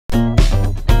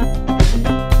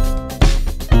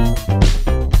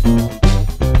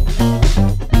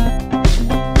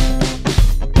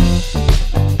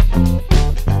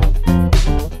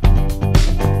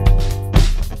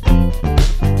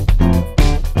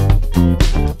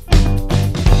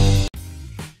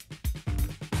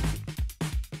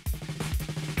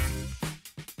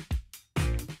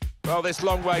Well, this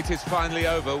long wait is finally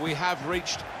over. We have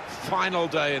reached final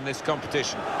day in this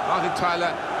competition. Martin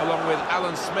Tyler, along with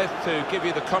Alan Smith, to give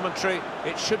you the commentary.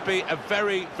 It should be a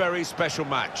very, very special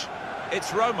match.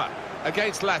 It's Roma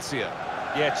against Lazio.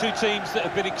 Yeah, two teams that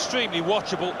have been extremely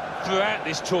watchable throughout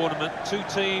this tournament. Two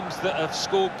teams that have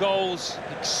scored goals,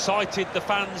 excited the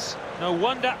fans. No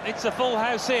wonder it's a full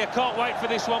house here. Can't wait for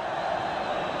this one.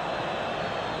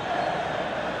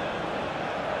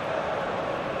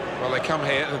 Well, they come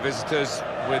here, the visitors,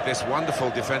 with this wonderful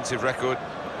defensive record.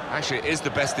 Actually, it is the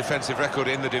best defensive record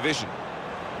in the division.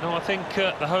 No, I think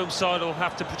the home side will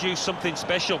have to produce something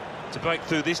special to break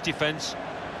through this defence.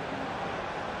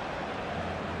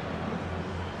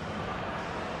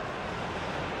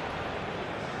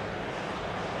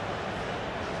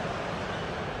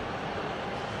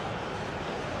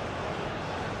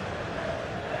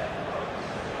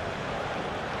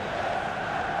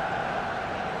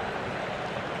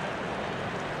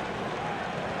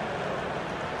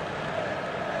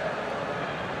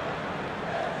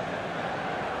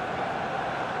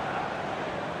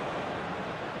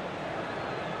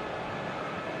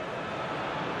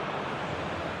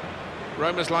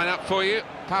 Roma's line-up for you.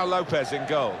 Pau Lopez in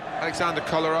goal. Alexander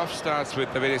Kolarov starts with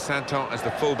Davide Santon as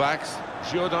the fullbacks.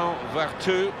 Jordan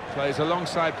Vertu plays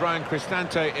alongside Brian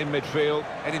Cristante in midfield.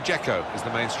 Edin Dzeko is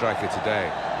the main striker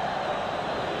today.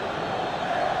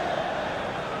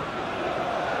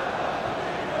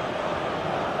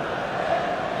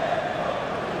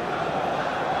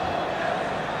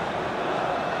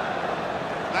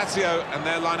 Lazio and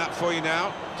their line-up for you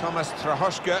now. Tomas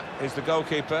Trahoshka is the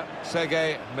goalkeeper.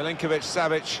 Sergej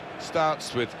Milinkovic-Savic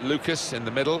starts with Lucas in the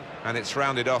middle, and it's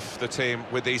rounded off the team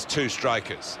with these two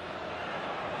strikers.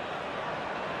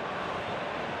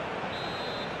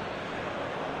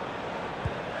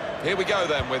 Here we go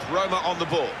then, with Roma on the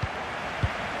ball.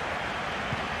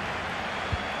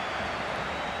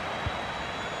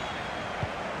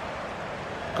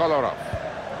 Kolarov.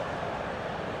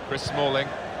 Chris Smalling.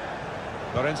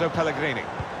 Lorenzo Pellegrini.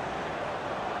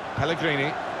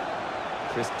 Pellegrini.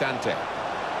 Cristante.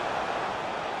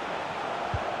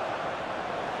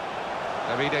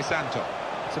 Davide Santon.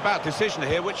 It's about decision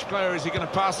here. Which player is he going to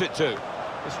pass it to?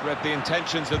 Just read the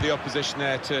intentions of the opposition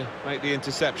there to make the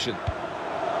interception.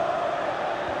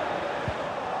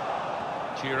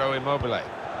 Ciro Immobile.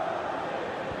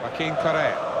 Joaquin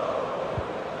Correa.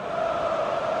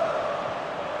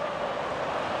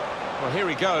 Well, here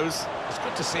he goes. It's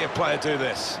good to see a player do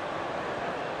this.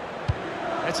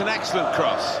 It's an excellent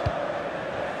cross.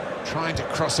 Trying to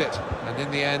cross it, and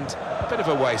in the end, a bit of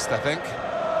a waste, I think.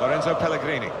 Lorenzo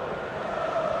Pellegrini.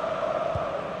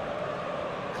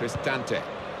 Cristante.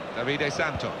 Davide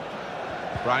Santon.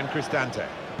 Brian Cristante.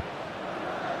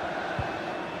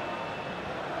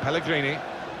 Pellegrini.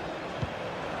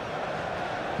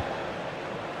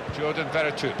 Jordan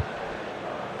Vertu.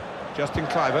 Justin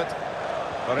Kluivert.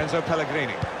 Lorenzo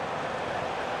Pellegrini.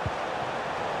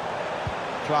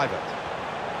 Kluivert.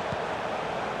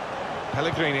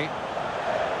 Pellegrini.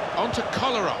 On to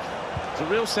Kolarov. There's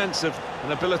a real sense of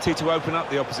an ability to open up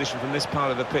the opposition from this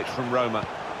part of the pitch from Roma.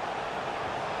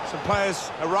 Some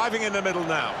players arriving in the middle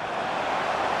now.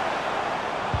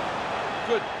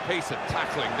 Good piece of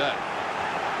tackling there.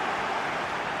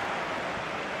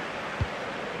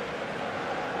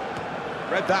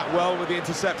 Read that well with the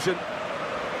interception.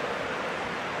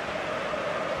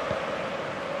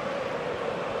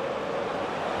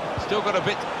 Still got a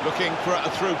bit looking for a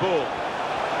through ball.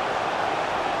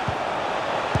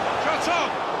 Shot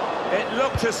on! It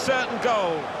looked a certain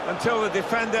goal until the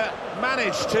defender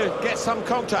managed to get some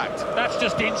contact. That's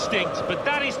just instinct, but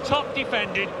that is top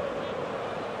defending.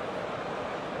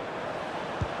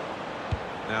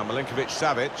 Now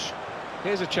Milinkovic-Savic.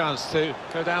 Here's a chance to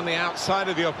go down the outside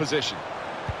of the opposition.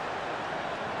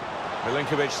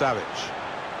 Milinkovic-Savic.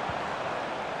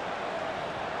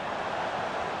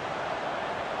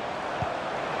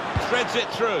 Threads it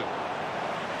through.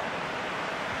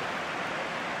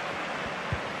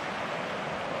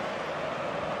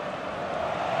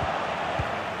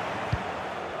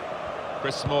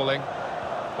 Chris Smalling.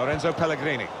 Lorenzo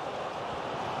Pellegrini.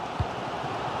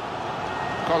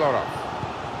 Kolarov.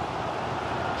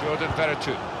 Jordan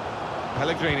Vertu.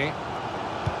 Pellegrini.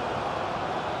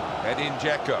 Edin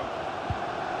Dzeko.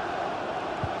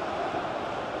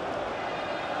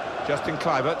 Justin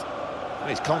Kluivert.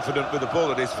 He's confident with the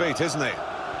ball at his feet, isn't he?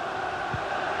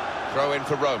 Throw in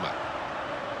for Roma.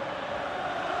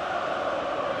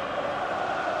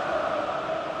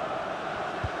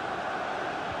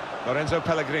 Lorenzo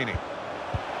Pellegrini.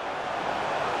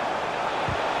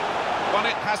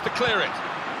 Bonnet has to clear it.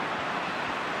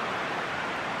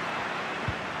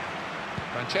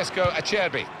 Francesco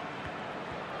Acerbi.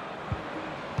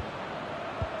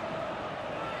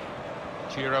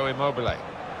 Ciro Immobile.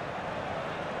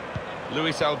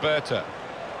 Luis Alberto.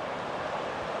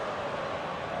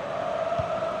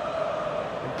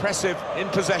 Impressive in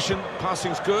possession,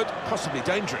 passing's good, possibly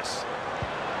dangerous.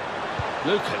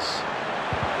 Lucas.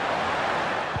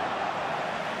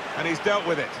 And he's dealt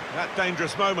with it, that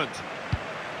dangerous moment.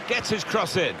 Gets his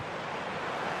cross in.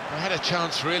 I had a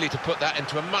chance really to put that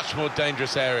into a much more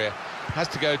dangerous area. Has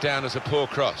to go down as a poor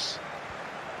cross.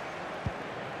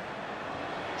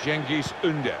 Cengiz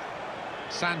Ünder.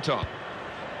 Santon.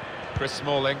 Chris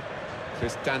Smalling.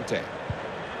 Cristante.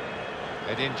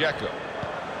 Edin Dzeko.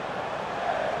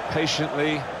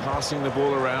 Patiently passing the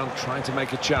ball around, trying to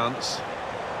make a chance.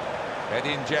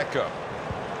 Edin Dzeko.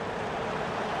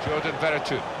 Jordan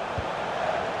Veretout.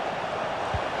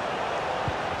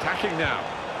 Attacking now.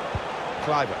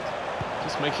 Kluivert.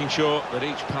 Just making sure that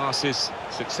each pass is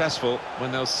successful.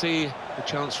 When they'll see the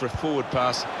chance for a forward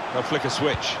pass, they'll flick a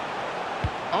switch.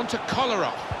 On to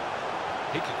Kolarov.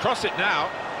 He can cross it now.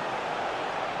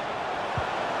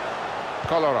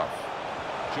 Kolarov.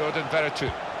 Jordan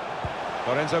Veretout.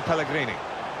 Lorenzo Pellegrini.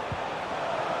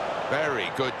 Very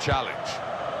good challenge.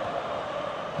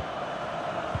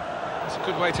 It's a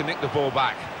good way to nick the ball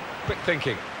back. Quick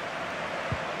thinking.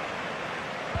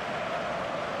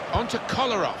 On to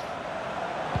Kolarov.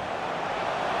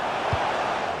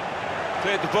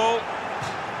 Cleared the ball.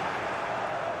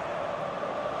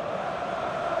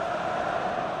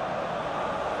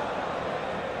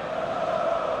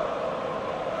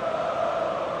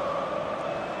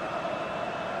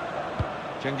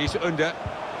 Cengiz Ünder.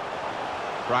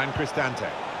 Brian Cristante.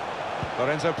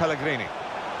 Lorenzo Pellegrini.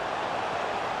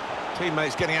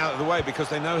 Teammates getting out of the way because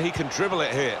they know he can dribble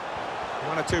it here.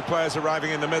 One or two players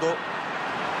arriving in the middle.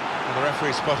 And the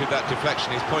referee spotted that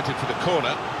deflection. He's pointed for the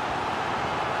corner.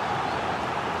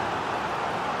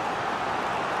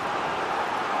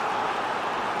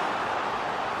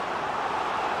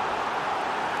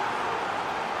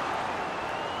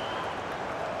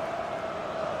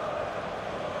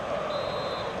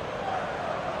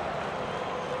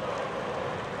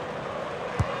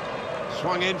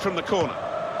 Swung in from the corner.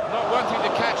 Not wanting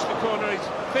to catch the corner, he's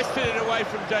fisted it away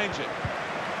from danger.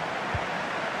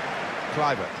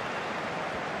 Kluivert.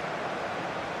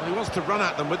 Well, he wants to run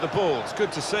at them with the ball. It's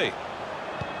good to see.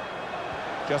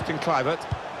 Justin Kluivert.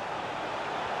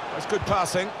 That's good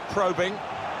passing, probing.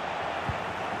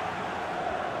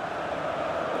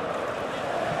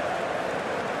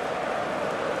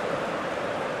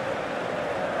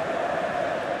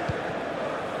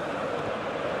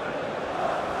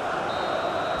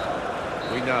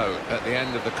 We know at the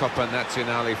end of the Coppa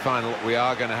Nazionale final we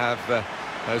are going to have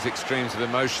those extremes of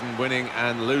emotion, winning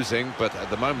and losing, but at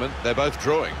the moment they're both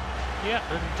drawing. Yeah,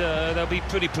 and they'll be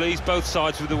pretty pleased, both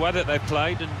sides, with the way that they've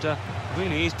played, and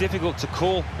really is difficult to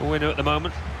call a winner at the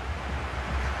moment.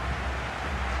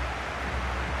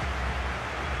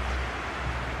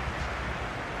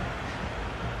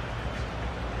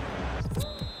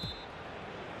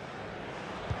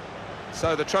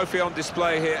 So the trophy on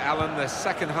display here, Alan, the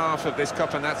second half of this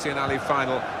Coppa Nazionale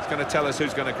final. It's going to tell us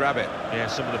who's going to grab it. Yeah,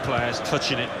 some of the players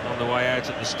touching it on the way out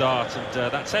at the start,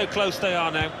 and that's how close they are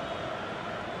now.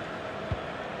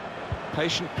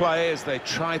 Patient play as they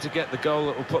try to get the goal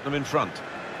that will put them in front.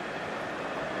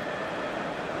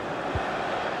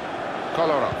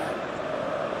 Kolarov.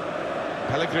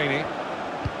 Pellegrini.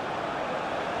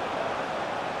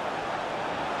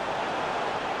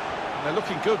 And they're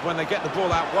looking good when they get the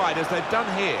ball out wide, as they've done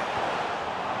here.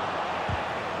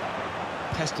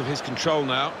 Test of his control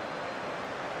now.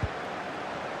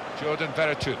 Jordan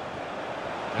Veretout.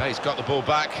 Yeah, he's got the ball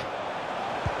back.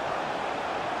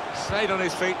 Stayed on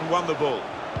his feet and won the ball.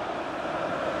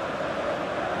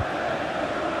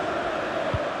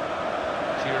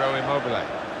 Ciro Immobile.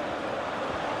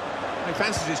 He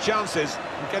fancies his chances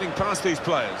of getting past these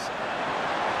players.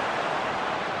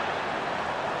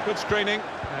 Good screening,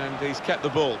 and he's kept the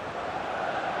ball.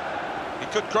 He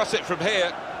could cross it from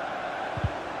here.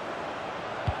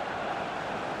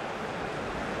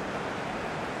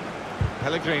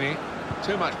 Pellegrini.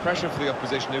 Too much pressure for the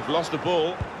opposition, who've lost the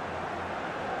ball.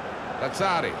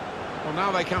 Lazzari. Well,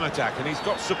 now they can attack, and he's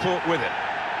got support with it.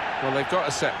 Well, they've got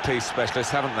a set-piece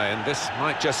specialist, haven't they? And this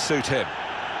might just suit him.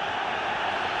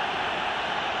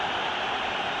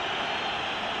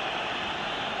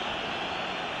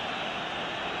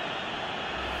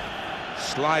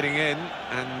 Sliding in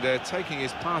and taking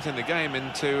his part in the game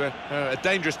into a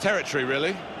dangerous territory,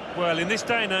 really. Well, in this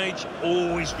day and age,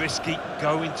 always risky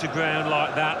going to ground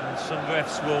like that, and some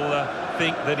refs will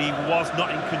think that he was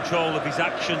not in control of his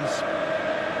actions.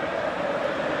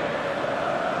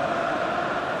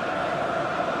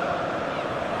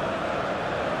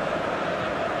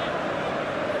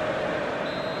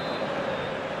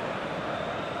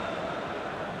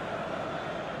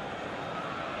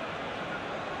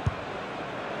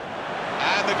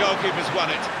 the goalkeeper's won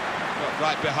it. Got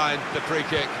right behind the free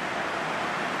kick.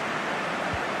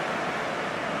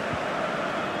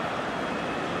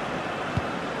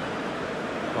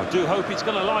 I do hope it's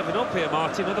going to liven up here,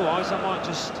 Martin, otherwise I might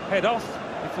just head off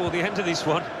before the end of this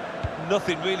one.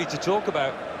 Nothing really to talk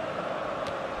about.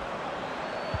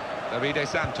 Davide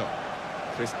Santo.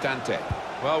 Cristante.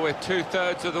 Well, we're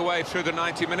two-thirds of the way through the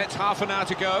 90 minutes, half an hour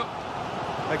to go.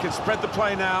 They can spread the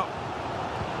play now.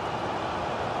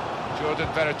 Jordan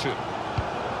Veretout.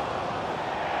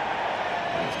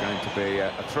 It's going to be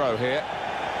a throw here.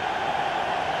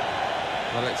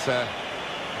 Well, it's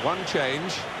one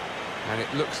change, and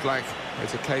it looks like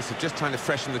it's a case of just trying to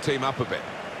freshen the team up a bit.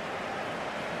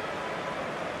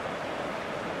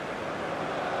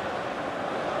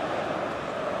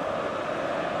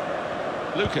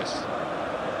 Lucas.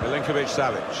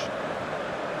 Milinkovic-Savic.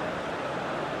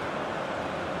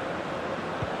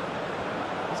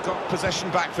 He's got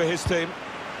possession back for his team.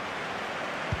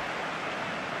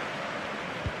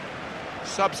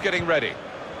 Subs getting ready.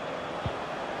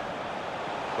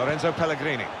 Lorenzo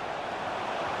Pellegrini.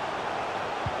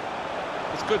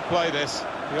 It's good play, this.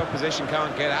 The opposition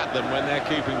can't get at them when they're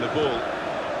keeping the ball.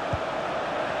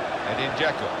 Edin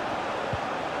Dzeko.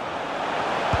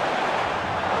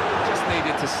 Just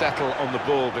needed to settle on the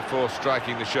ball before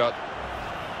striking the shot.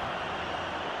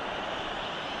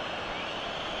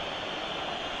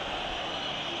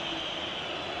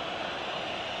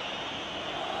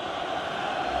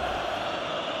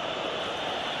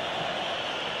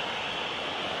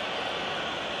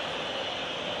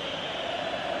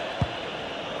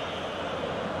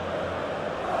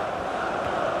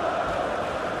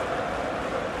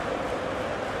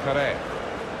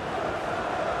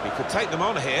 He could take them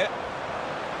on here.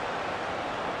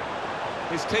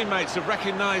 His teammates have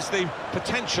recognised the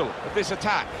potential of this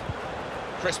attack.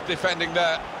 Crisp defending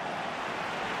there.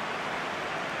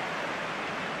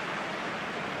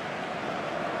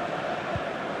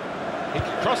 He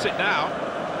can cross it now.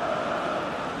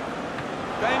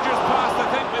 Dangerous pass, I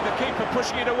think, with the keeper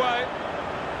pushing it away.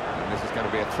 And this is going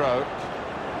to be a throw.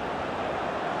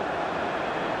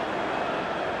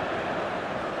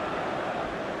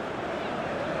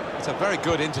 It's a very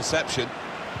good interception.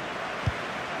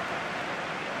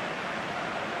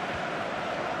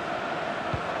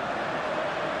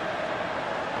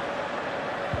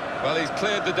 Well, he's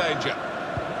cleared the danger.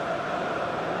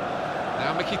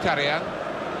 Now Mkhitaryan.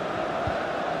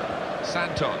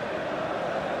 Santon.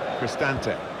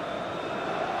 Cristante.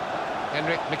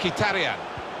 Henrik Mkhitaryan.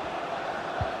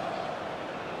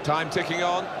 Time ticking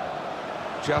on.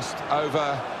 Just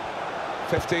over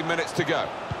 15 minutes to go.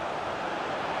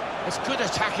 It's good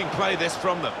attacking play, this,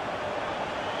 from them.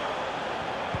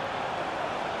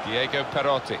 Diego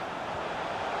Perotti.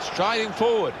 Striding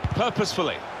forward,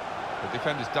 purposefully. The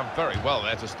defender's done very well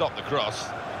there to stop the cross.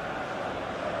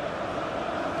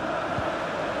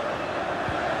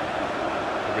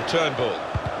 The return ball.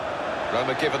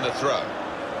 Roma given the throw.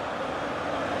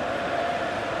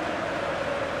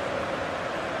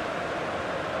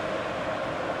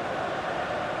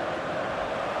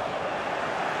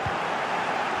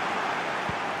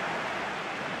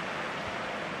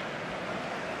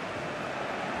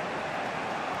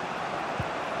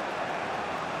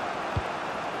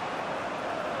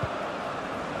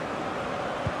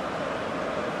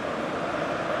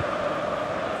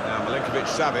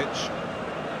 Milinkovic-Savic.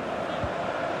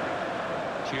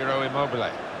 Ciro Immobile.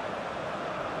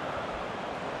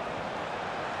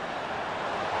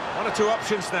 One or two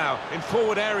options now in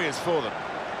forward areas for them.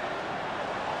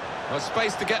 Well,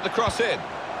 space to get the cross in.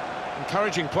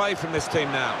 Encouraging play from this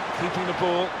team now, keeping the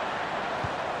ball.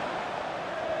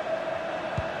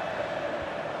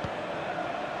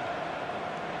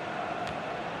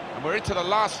 And we're into the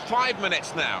last 5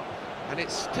 minutes now, and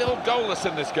it's still goalless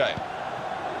in this game.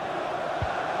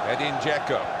 Edin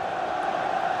Dzeko.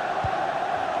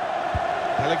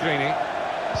 Pellegrini.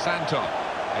 Santon.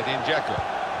 Edin Dzeko.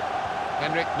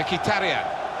 Henrik Mkhitaryan.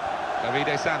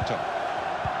 Davide Santo.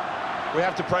 We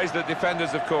have to praise the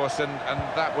defenders, of course, and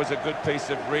that was a good piece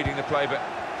of reading the play, but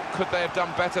could they have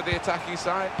done better, the attacking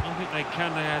side? I think they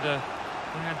can. They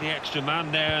had the extra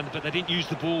man there, but they didn't use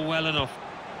the ball well enough.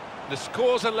 The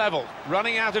scores are level,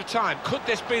 running out of time. Could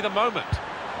this be the moment?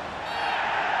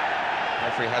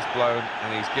 Referee has blown,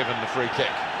 and he's given the free kick.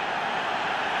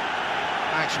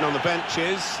 Action on the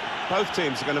benches. Both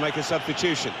teams are going to make a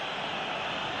substitution.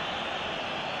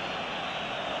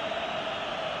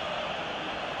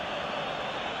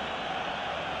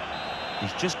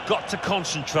 He's just got to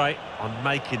concentrate on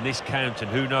making this count, and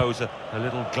who knows, a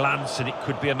little glance and it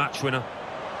could be a match winner.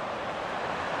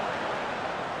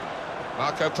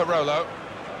 Marco Parolo.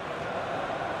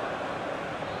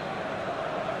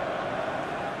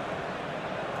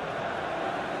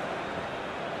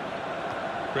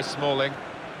 Chris Smalling,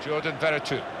 Jordan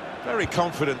Veretout. Very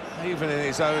confident, even in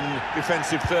his own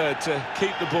defensive third, to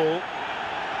keep the ball.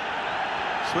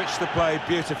 Switch the play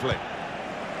beautifully.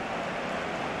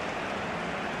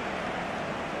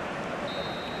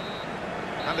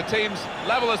 And the team's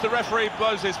level as the referee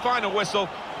blows his final whistle.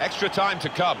 Extra time to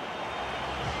come.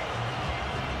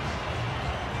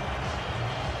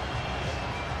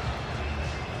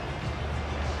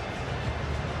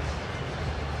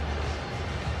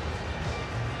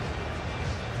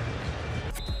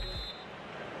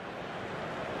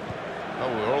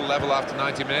 Oh, we're all level after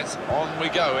 90 minutes. On we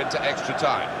go into extra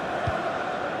time.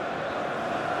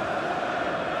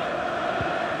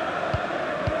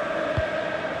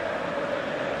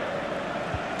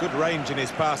 Good range in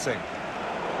his passing.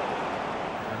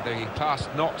 And the pass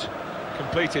not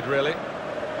completed, really.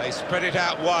 They spread it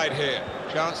out wide here.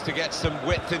 Chance to get some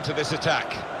width into this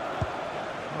attack.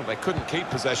 Well, they couldn't keep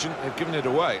possession. They've given it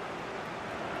away.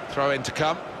 Throw in to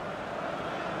come.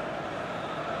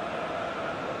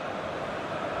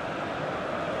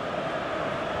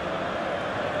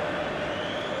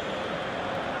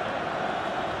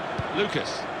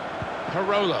 Lucas.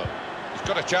 Parolo. He's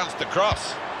got a chance to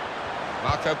cross.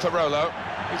 Marco Parolo.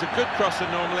 He's a good crosser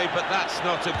normally, but that's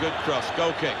not a good cross.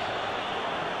 Goal kick.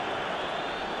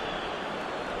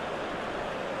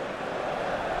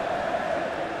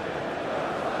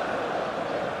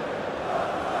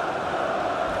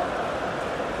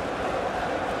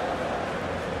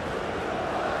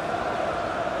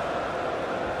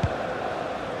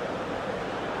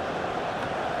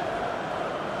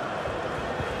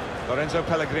 Lorenzo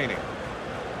Pellegrini.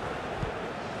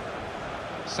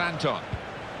 Santon.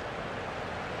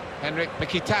 Henrik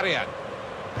Mkhitaryan.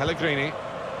 Pellegrini.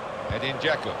 Edin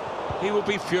Dzeko. He will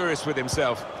be furious with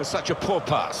himself for such a poor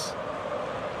pass.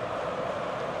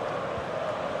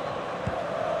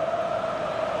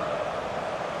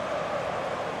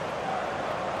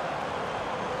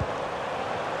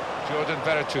 Jordan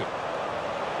Veretout.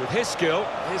 With his skill,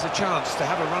 here's a chance to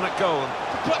have a run at goal and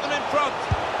to put them in front.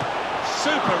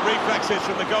 Super reflexes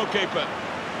from the goalkeeper.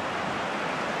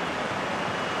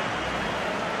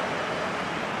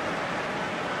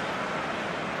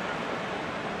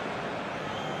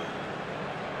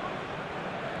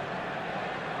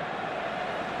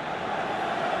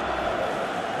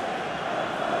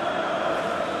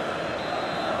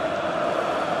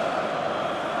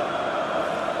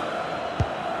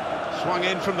 Swung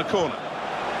in from the corner.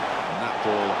 And that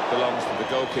ball belongs to the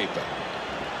goalkeeper.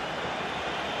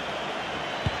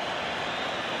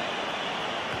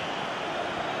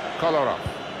 Kolarov.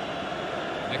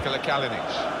 Nikola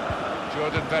Kalinic.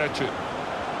 Jordan Veretout.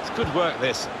 It's good work,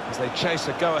 this, as they chase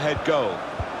a go-ahead goal.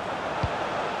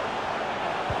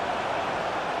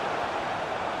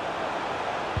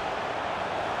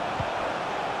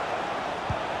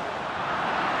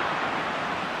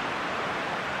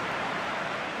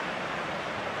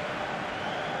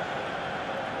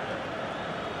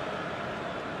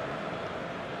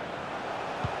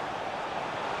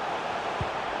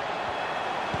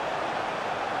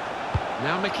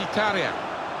 Now Mkhitaryan.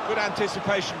 Good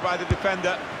anticipation by the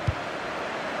defender.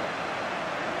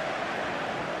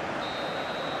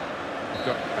 We've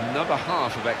got another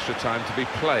half of extra time to be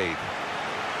played.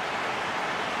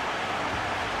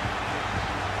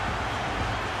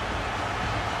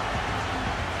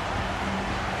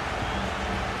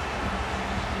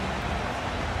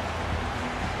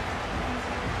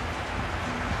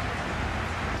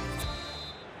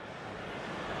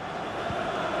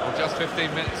 Just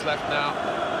 15 minutes left now.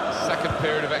 The second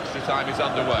period of extra time is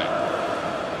underway.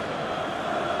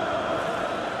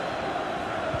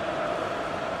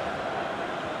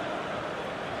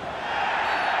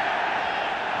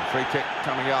 Free kick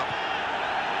coming up.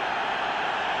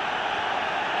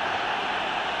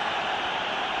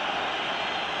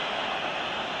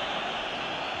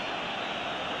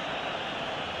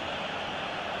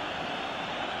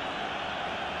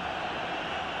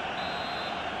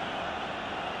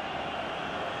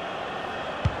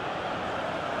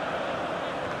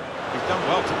 Done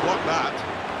well to block that.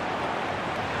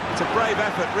 It's a brave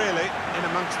effort, really, in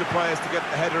amongst the players to get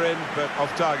the header in, but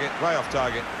off target, way off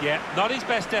target. Yeah, not his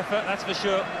best effort, that's for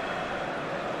sure.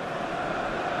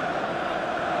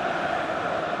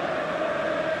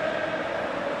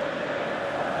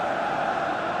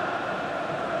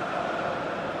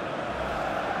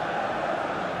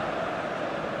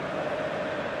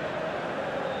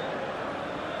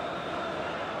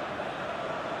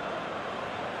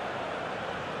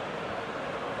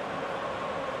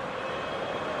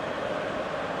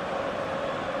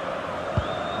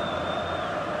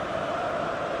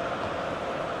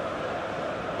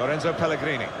 Lorenzo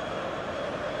Pellegrini.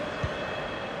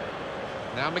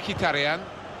 Now Mkhitaryan.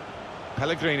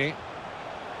 Pellegrini.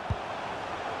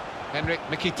 Henrik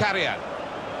Mkhitaryan.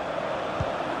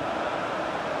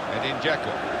 Edin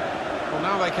Dzeko. Well,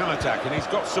 now they can attack, and he's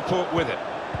got support with it.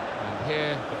 And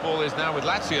here the ball is now with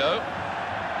Lazio.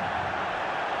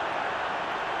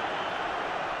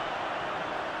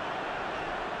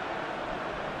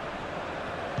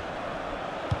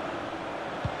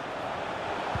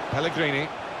 Pellegrini.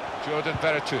 Jordan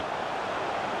Veretout.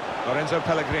 Lorenzo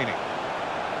Pellegrini.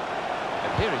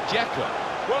 And here is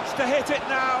Dzeko. Wants to hit it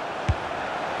now.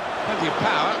 Plenty of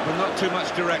power, but not too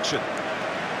much direction.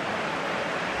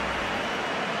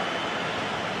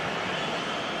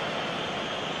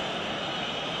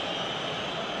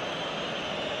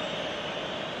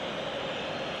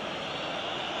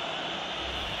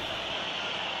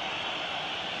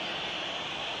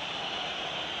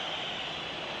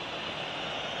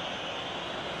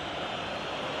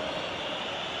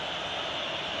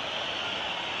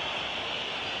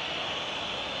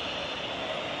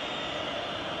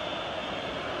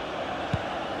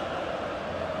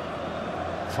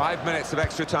 Five minutes of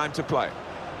extra time to play.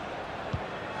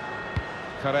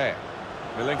 Correa.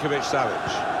 Milinkovic-Savic.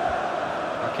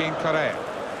 Joaquin Correa.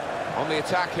 On the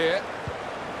attack here.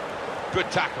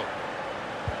 Good tackle.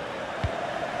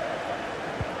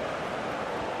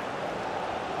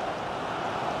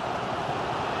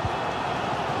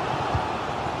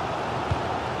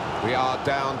 We are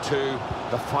down to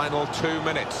the final 2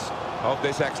 minutes of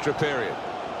this extra period.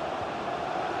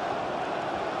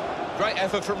 Great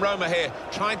effort from Roma here,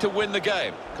 trying to win the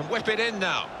game. Can whip it in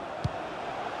now.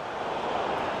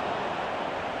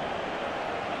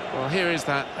 Well, here is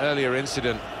that earlier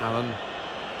incident, Alan.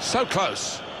 So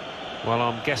close. Well,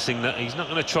 I'm guessing that he's not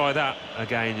going to try that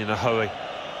again in a hurry,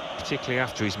 particularly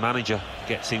after his manager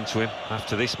gets into him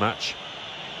after this match.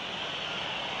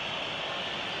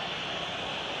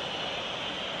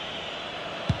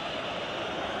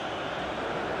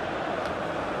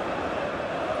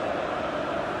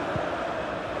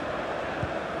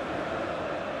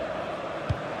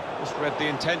 Read the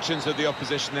intentions of the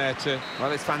opposition there too.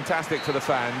 Well, it's fantastic for the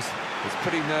fans. It's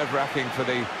pretty nerve-wracking for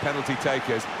the penalty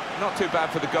takers. Not too bad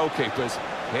for the goalkeepers.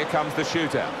 Here comes the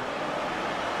shootout.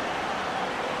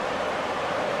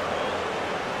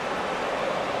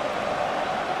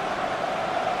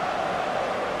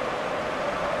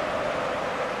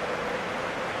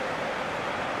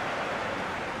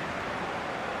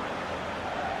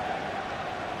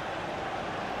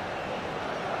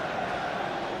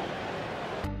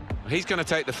 He's going to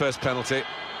take the first penalty.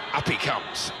 Up he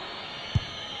comes.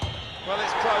 Well,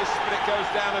 it's close, but it goes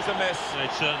down as a miss.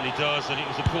 It certainly does, and it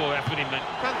was a poor effort in that.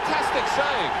 Fantastic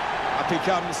save. Up he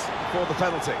comes for the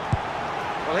penalty.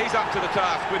 Well, he's up to the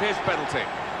task with his penalty.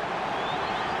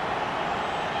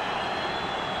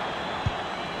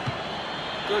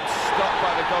 Good stop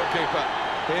by the goalkeeper.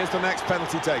 Here's the next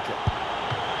penalty taker.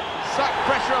 Suck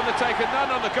pressure on the taker,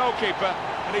 none on the goalkeeper,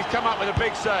 and he's come up with a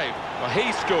big save. Well,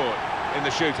 he scored in the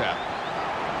shootout.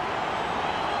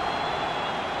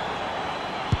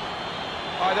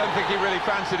 I don't think he really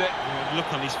fancied it.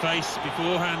 Look on his face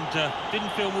beforehand,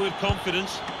 didn't fill me with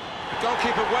confidence. The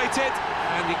goalkeeper waited,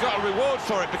 and he got a reward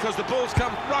for it because the ball's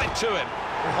come right to him.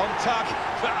 On target,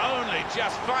 but only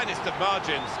just finest of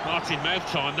margins. Martin mouth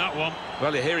time, that one.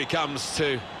 Well, here he comes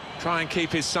to try and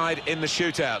keep his side in the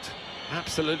shootout.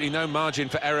 Absolutely no margin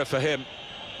for error for him.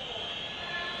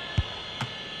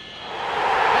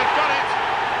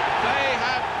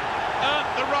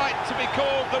 To be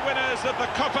called the winners of the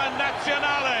Coppa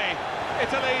Nazionale,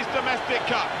 Italy's domestic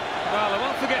cup. Well, I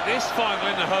won't forget this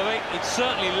final in a hurry. It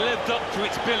certainly lived up to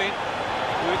its billing.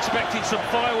 We were expecting some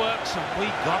fireworks, and we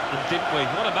got them, didn't we?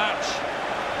 What a match.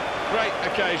 Great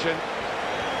occasion,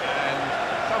 and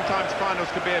sometimes finals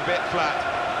could be a bit flat.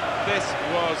 This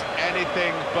was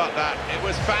anything but that. It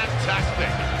was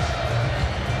fantastic.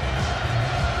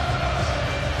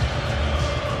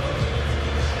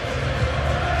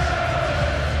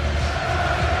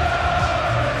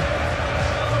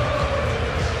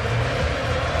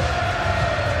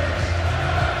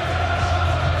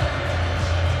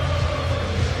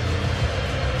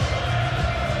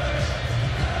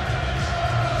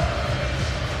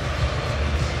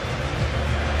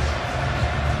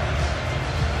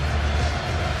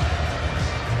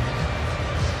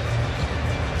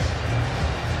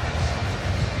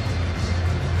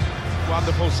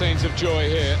 Wonderful scenes of joy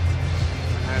here,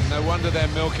 and no wonder they're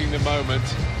milking the moment.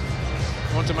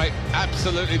 Want to make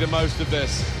absolutely the most of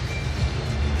this.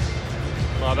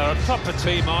 Well, they're a proper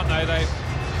team, aren't they? They've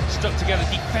stuck together,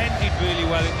 defended really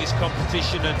well in this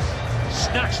competition, and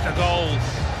snatched a goal,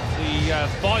 the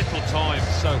vital time.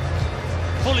 So,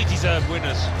 fully deserved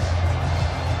winners.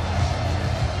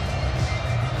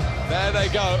 There they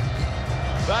go.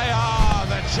 They are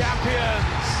the champions.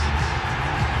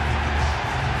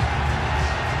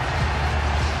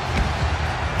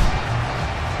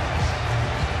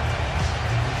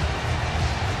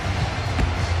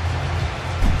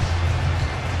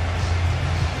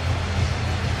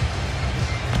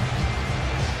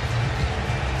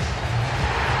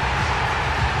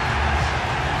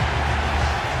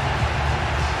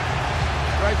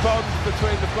 Great bond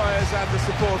between the players and the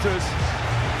supporters.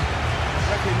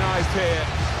 Recognised here,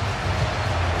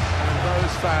 and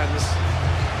those fans,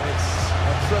 it's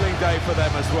a thrilling day for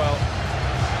them as well.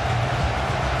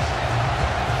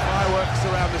 Fireworks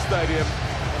around the stadium,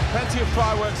 plenty of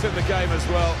fireworks in the game as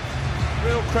well.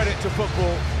 Real credit to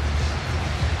football.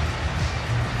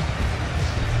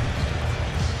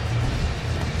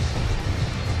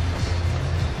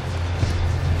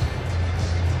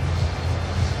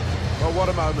 Well, what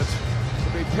a moment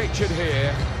to be pictured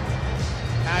here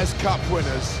as cup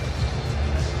winners.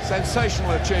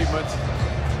 Sensational achievement.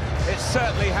 It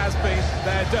certainly has been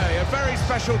their day, a very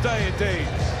special day indeed.